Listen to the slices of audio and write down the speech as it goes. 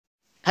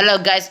Hello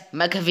guys,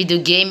 make a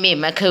video game,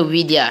 make a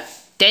video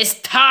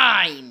this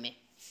time.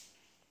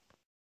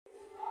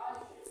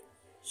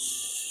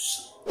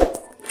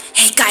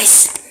 Hey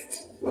guys,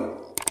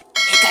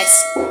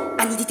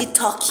 I needed to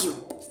talk to you.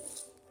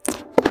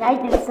 Can I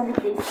do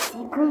something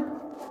secret?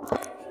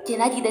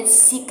 Can I do that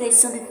secret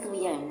something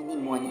 3 a.m. in the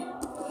morning?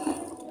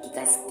 You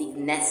guys think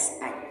next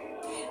time.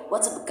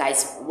 What's up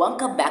guys,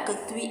 welcome back to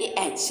 3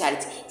 a.m.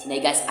 Charity.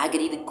 Tonight guys, I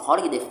get the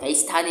calling the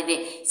FaceTime in the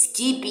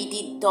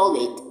Skibidi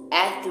toilet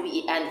at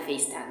 3 a.m.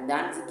 FaceTime.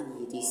 Now to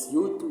do this,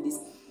 you do this.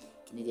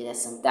 Can you get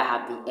something that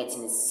happened at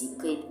in a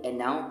secret? And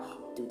now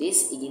do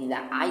this again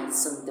that I did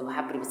something that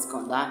happened what's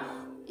going on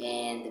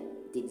and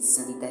did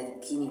something that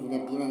kid in the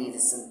beginning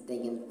is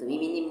something in 3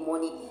 in the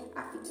morning.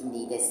 I think he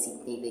need that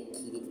something the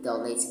kid in the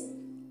toilet.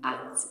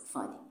 It's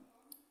funny.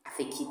 I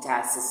think he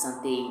has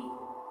something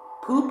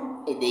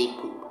poop and they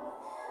poop.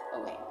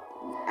 Okay,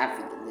 I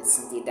think there's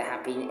something that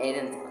happened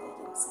and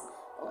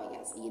alright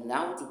guys, you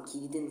know the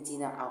kid in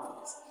the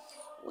outfits.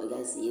 Alright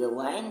guys, the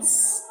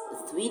lines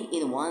 3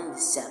 in 1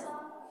 7.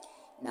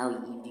 Now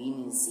you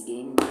didn't see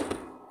game.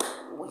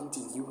 When do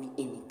you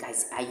in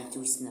guys? I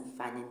just not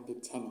finding the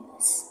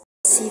tennis.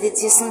 See the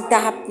just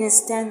that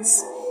happiness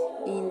dance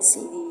in see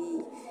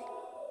the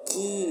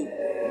key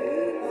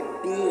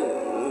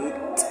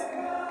beat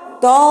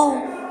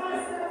doll.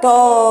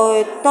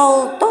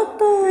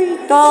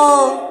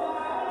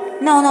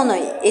 No,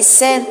 it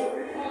said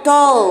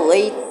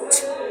toilet,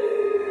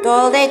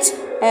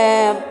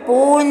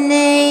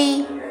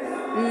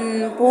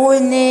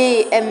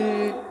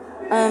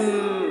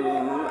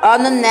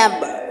 on the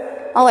number.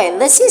 Oh wait,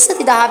 let's see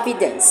something that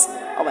happens.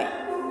 Oh wait,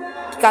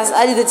 because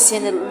I didn't see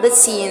it. Let's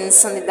see in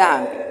something that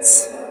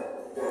happens.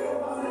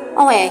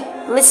 Oh wait,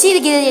 let's see to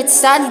get it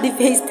started. The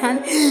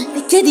FaceTime.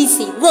 The kid is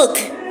see. Look,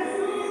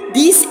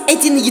 this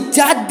 18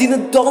 dad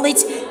didn't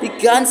donate the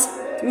guns.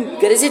 Dude,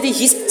 gotta say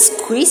he's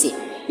crazy.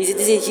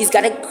 He's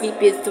got a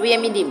creepy 3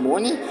 a.m. in the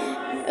morning.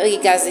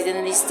 Okay, guys, I didn't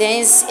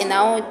understand. And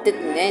now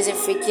there's a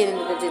freaking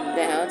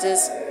the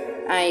houses.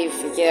 I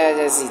forget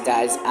as he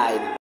dies.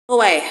 Oh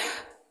wait,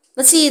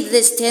 let's see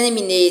this 10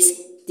 minutes.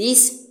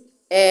 This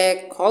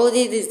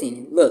quality this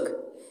thing. Look,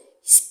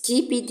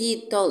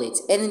 Skibidi toilet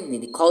and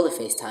they call the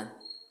FaceTime.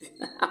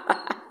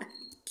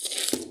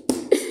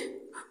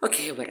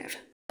 Okay, whatever.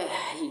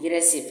 You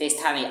gotta see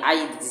FaceTime.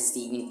 I did this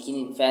thing in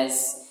King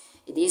Fest.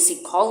 It is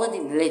called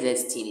in the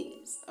latest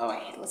series.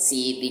 Alright, let's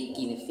see the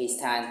King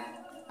FaceTime.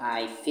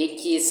 I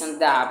think it's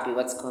something happy.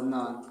 What's going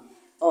on?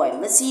 Alright,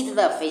 let's see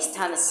the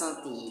FaceTime is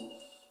something.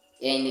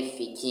 And if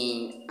we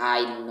can,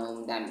 I know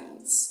what that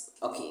means.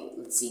 Okay,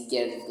 let's see,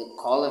 get the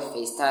call of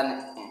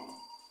FaceTime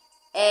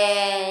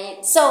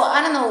and so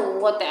I don't know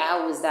what the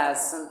hell was that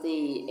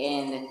something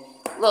and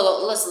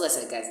look,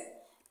 listen guys.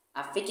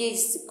 I think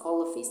it's the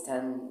call of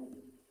FaceTime.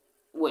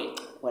 Wait,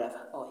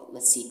 whatever. Oh,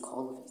 let's see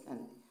call of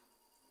FaceTime.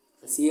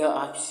 Let's see your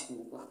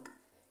option work.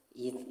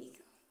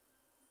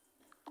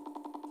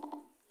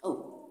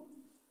 Oh,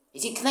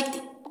 is it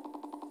connected?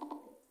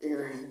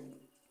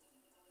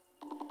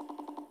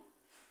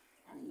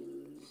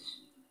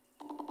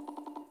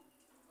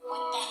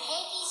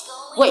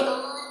 Wait.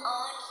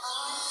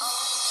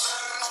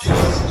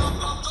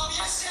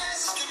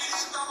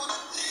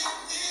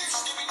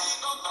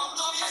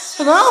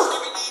 Hello?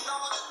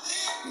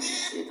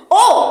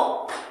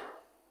 Oh!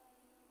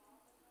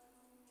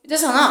 It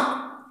doesn't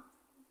know.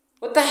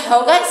 What the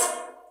hell, guys?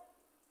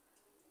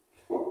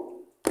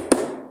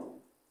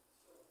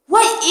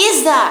 What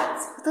is that?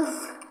 What the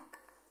fuck?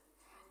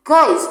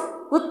 Guys,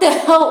 what the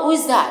hell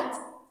is that?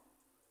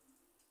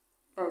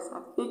 Guys,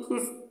 I think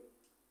it's...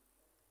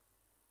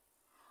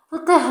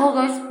 What the hell,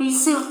 guys? Be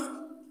serious.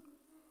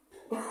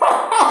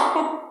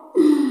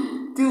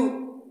 Dude,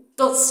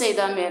 don't say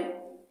that, man.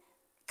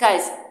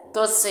 Guys,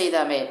 don't say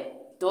that, man.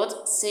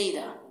 Don't say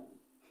that.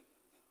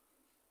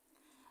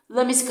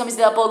 Let me see, comment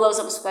down below,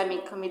 subscribe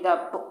me, comment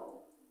down below.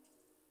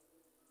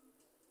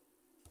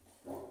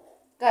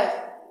 Guys,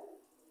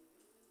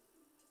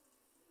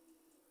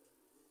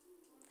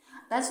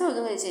 that's what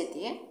I'm gonna say,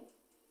 yeah?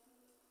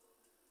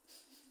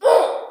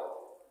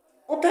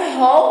 What the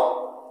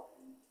hell?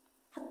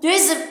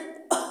 There's a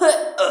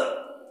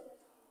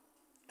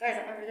guys,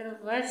 I'm gonna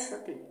learn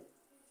something.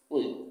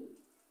 Wait.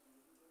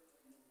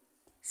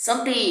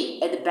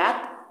 Something at the back?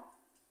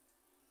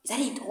 Is that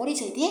a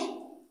Tori's idea?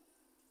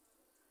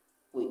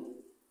 Wait.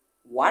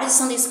 Where is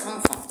something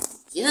coming from?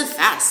 Get it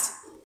fast.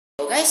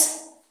 Oh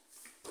guys?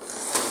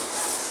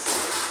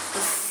 The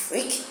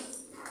freak?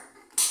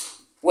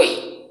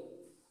 Wait.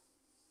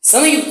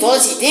 Something you told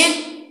us idea?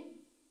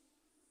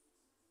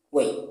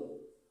 Wait.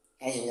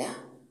 Guys, you that?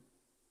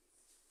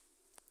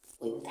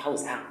 Wait, what the hell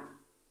is that?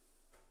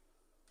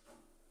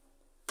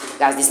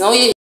 Guys, there's no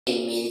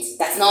minutes.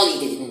 That's not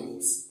what it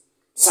means.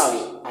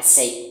 Sorry, I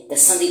say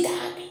there's something that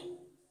happened.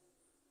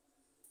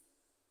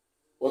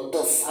 What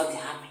the fuck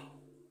happened?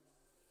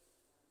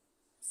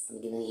 I'm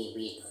gonna get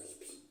really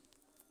creepy.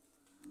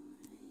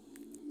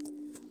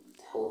 What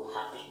the hell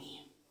happened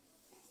here?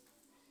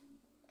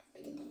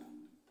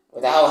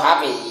 What the hell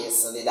happened here?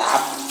 Something that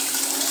happened.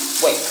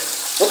 Wait,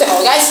 what the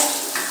hell, guys?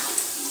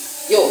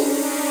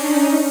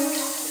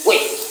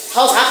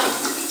 how's happening?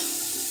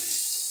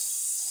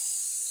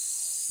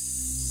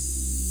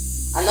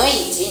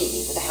 Annoying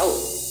thing, what the hell?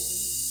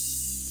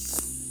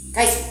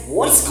 Guys,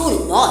 what is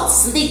going on?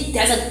 Suddenly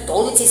there's a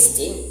toilet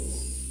thing.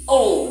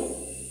 Oh!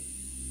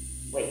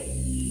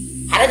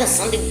 Wait. How did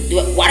something do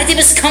it? Where did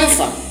this come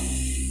from?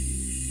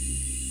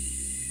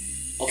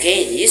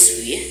 Okay, it is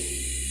weird.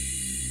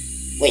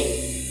 Wait.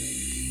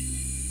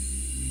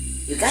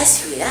 You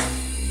guys hear that?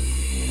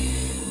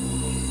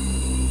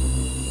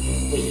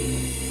 Wait.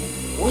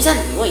 What was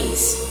that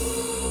noise?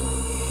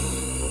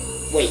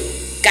 Wait.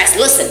 Guys,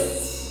 listen.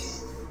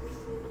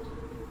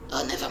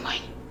 Oh, never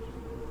mind.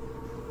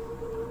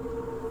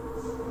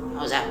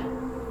 How's that?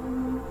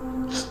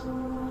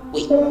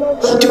 Wait.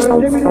 What's that?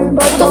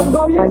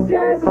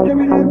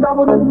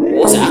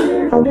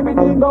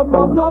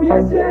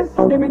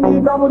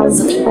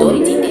 Something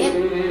dirty in there?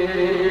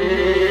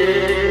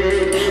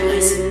 What the hell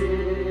is it?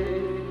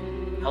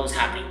 How's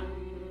happening?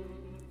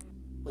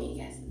 Wait,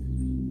 guys.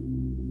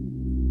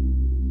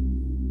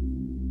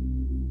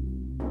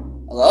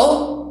 Hello?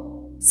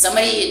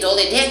 Somebody told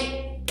it there?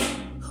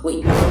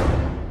 Wait.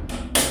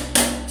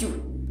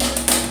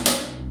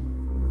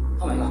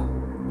 Oh my god.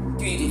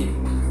 Dude.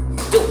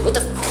 What the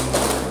f-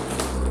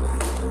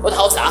 What the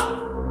hell's that?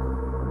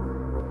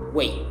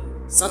 Wait.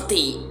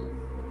 Something.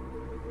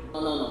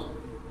 No.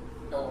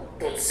 No,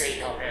 don't say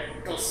that,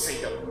 man. Don't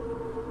say that.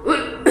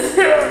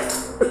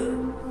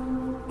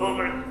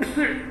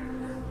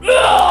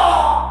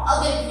 I'll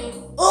get you.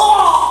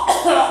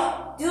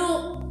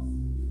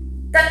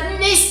 Dude. That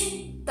means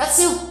that's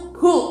your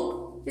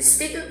poop. It's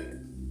still.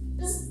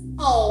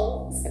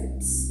 Oh.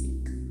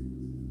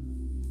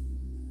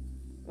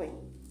 Wait.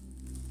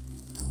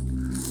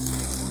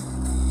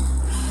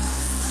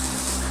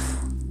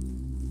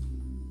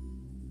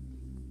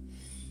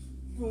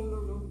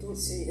 No, don't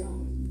say that.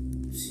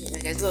 See,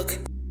 guys, look.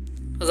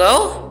 Hello?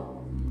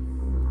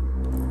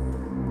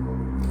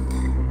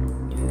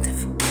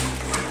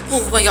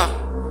 Oh my god.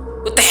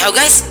 What the hell,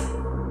 guys?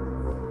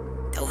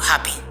 That will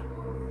happen.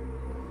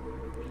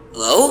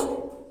 Hello?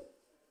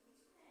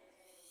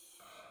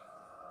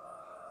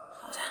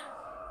 How's that?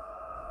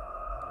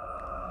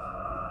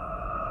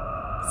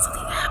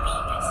 Something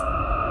happening, guys.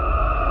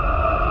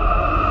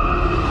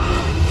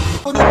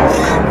 Oh no!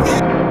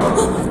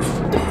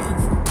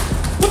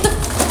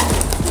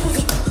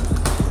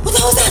 What the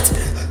hell is that?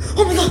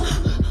 Oh my god!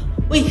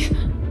 Wait!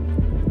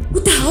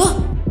 What the hell?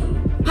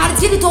 How did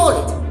you get the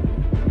toilet?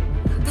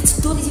 That's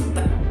the toilet in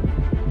back.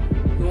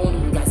 No,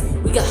 guys,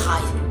 we gotta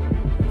hide.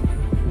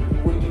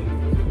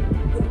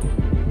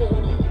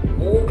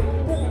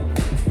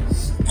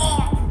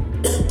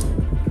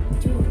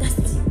 Dude, that's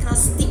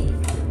disgusting.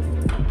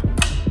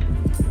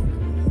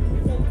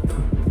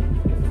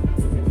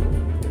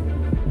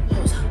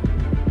 How's that?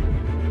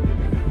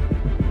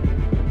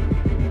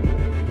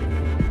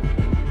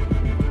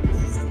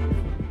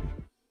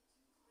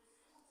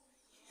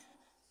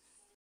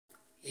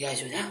 You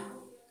guys with that?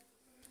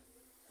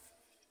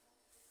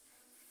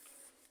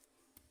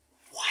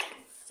 What?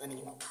 Something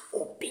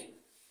open.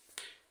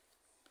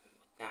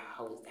 Now,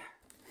 how is that?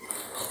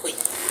 Wait.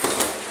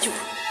 You.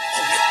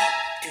 Oh my god.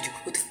 Dude,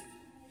 what the?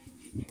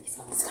 It's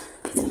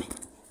coming.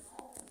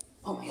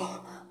 Oh my god.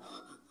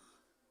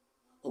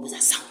 What was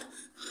that sound?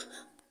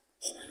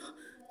 Oh my god.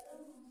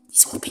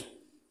 It's open.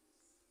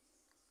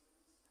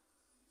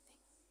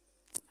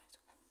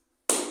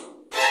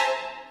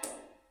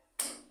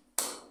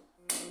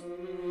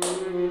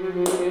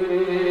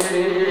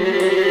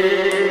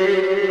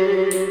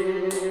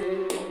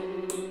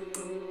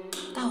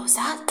 What's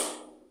that?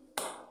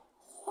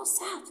 What's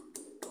that?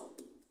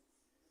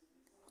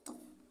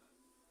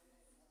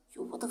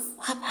 What the f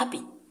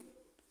happened?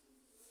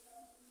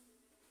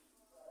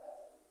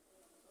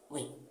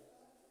 Wait,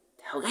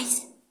 the hell,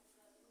 guys?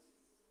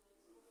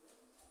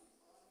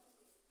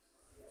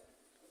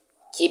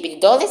 Skibidi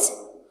dollars?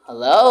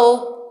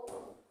 Hello?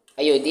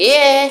 Are you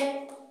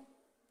there?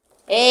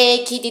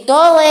 Hey, kitty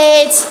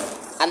dollars!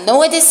 I know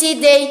what to see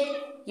there.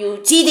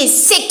 You see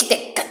this sick,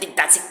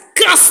 that's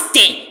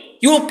disgusting!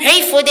 You will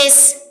pay for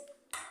this!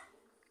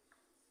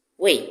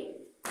 Wait.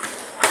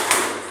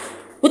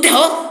 What the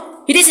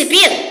hell? He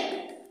disappeared!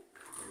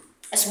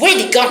 I swear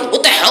to God,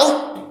 what the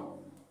hell?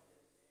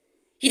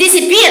 He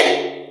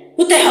disappeared!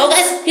 What the hell,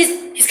 guys?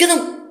 He's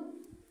gonna...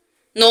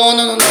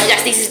 No,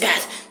 guys, this is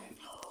bad.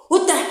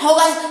 What the hell,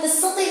 guys? There's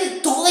something in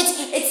the toilet.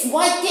 It's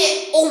right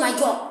there. Oh my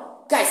god.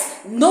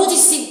 Guys,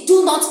 notice it.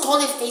 Do not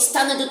toilet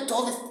FaceTime in the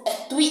toilet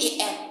at 3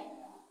 a.m.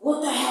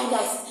 What the hell,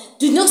 guys?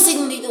 Do not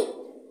signal me, dude.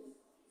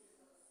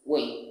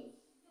 Wait.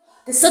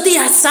 There's something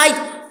outside.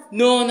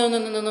 No.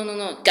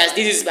 Guys,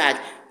 this is bad.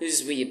 This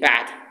is really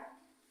bad.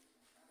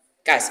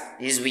 Guys,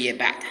 this is really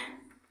bad.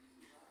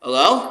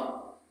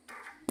 Hello?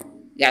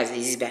 Guys,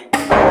 this is bad.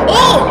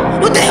 Oh!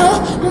 What the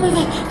hell? Oh my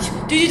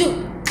god.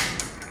 Dude.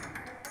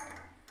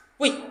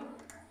 Wait.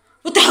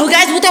 What the hell,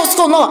 guys? What the hell's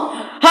going on?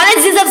 How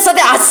did this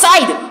something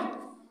outside?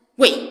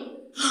 Wait.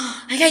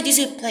 I got this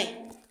to play.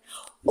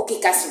 Okay,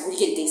 guys, we're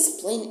gonna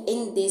explain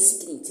in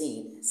this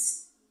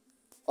containers.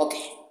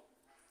 Okay.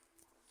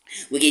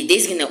 We get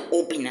this gonna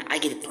open. I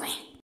get it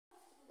playing.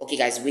 Okay,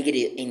 guys, we get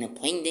it in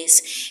playing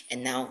this,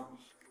 and now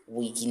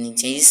we gonna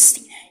change this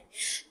thing.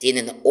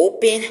 Then gonna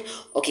open.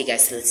 Okay,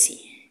 guys, let's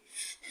see.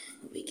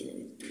 We're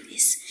gonna do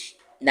this.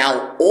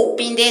 Now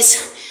open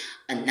this,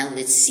 and now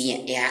let's see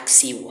it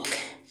actually work.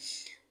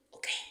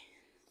 Okay.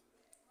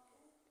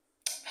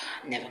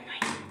 Never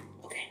mind.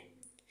 Okay.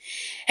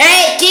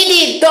 Hey,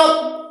 kitty,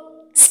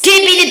 don't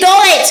Skibidi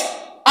toilet.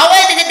 I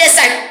wanted that's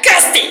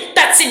disgusting.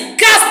 That's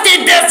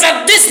disgusting. That's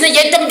a Disney.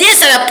 This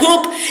is a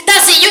poop.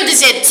 That's it. You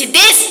deserve see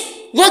this.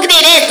 Look at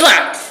this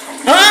one.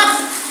 Huh?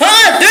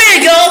 There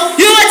you go.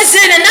 You want to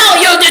sit and now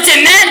you're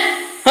getting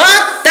man.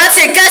 Huh? That's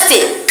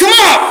disgusting. Come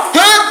on.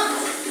 Huh?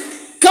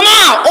 Come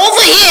on,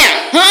 over here,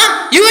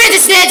 huh? You ready to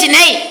stand your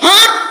name,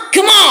 huh?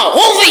 Come on,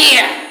 over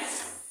here.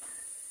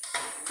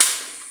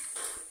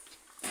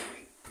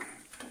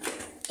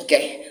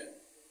 Okay.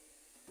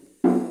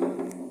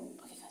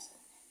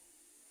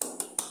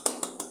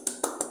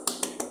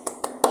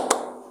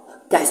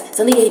 Guys,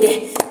 something right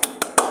there.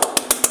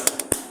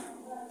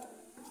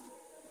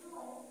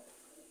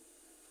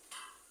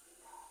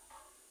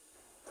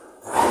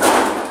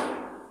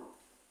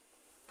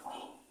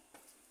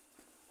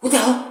 What the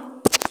hell?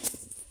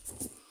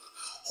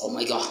 Oh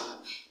my god.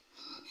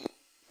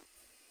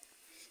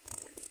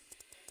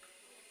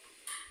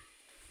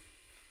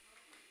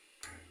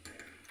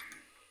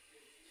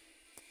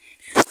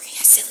 Okay,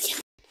 I silly.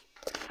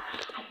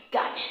 I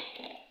got it.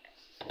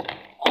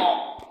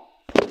 Oh,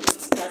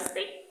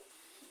 disgusting.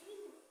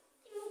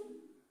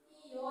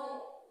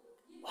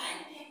 1,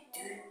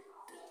 2, 3.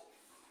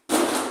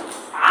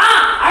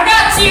 I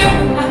got you!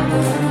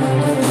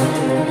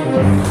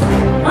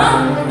 Huh?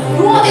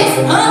 You want this?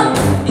 Huh?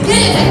 You did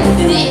it!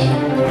 You did it!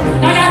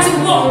 I got you,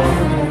 go!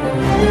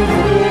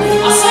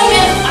 I'll show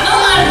you! I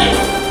don't like it!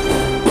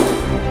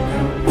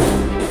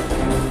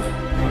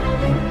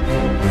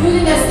 You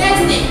understand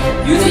me?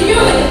 You do you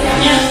understand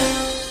me?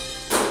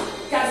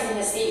 Guys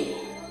understand me.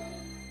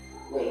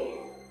 Wait.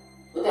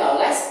 What the hell,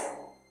 guys?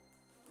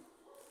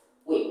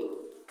 Wait.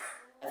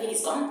 I think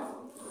it's gone.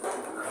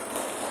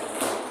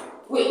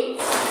 Wait.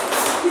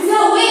 He's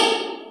got away!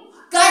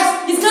 Guys,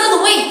 he's got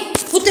away!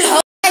 What the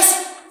hell, guys?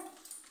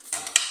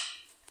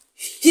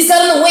 He's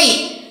got away!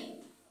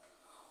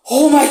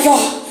 Oh my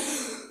god!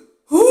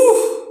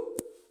 Whew.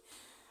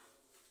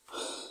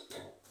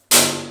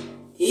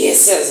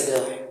 Yes, that's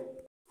good.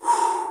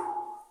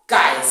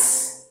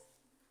 Guys!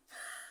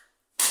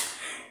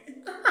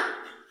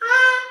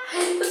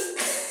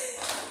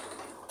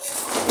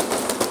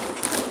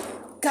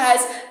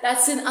 Guys,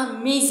 that's an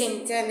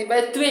amazing technique,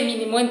 but 3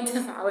 minutes,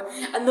 1 hour.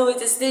 I know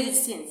it's a steady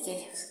sense.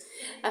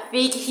 I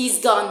think he's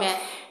gone, man.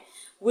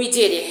 We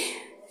did it.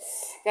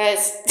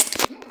 Guys.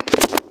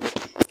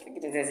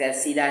 I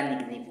see that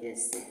nickname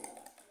this.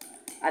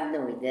 I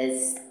know it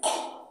is.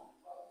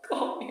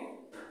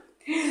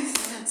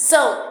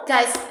 So,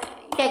 guys,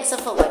 thanks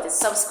for watching.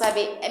 Subscribe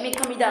and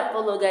comment down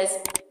below, guys.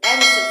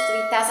 And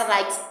 3,000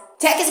 likes.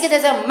 Take us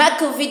get a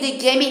Mako video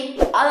gaming.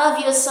 I love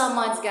you so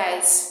much,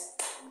 guys.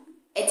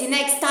 Until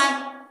next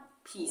time,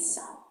 peace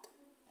out.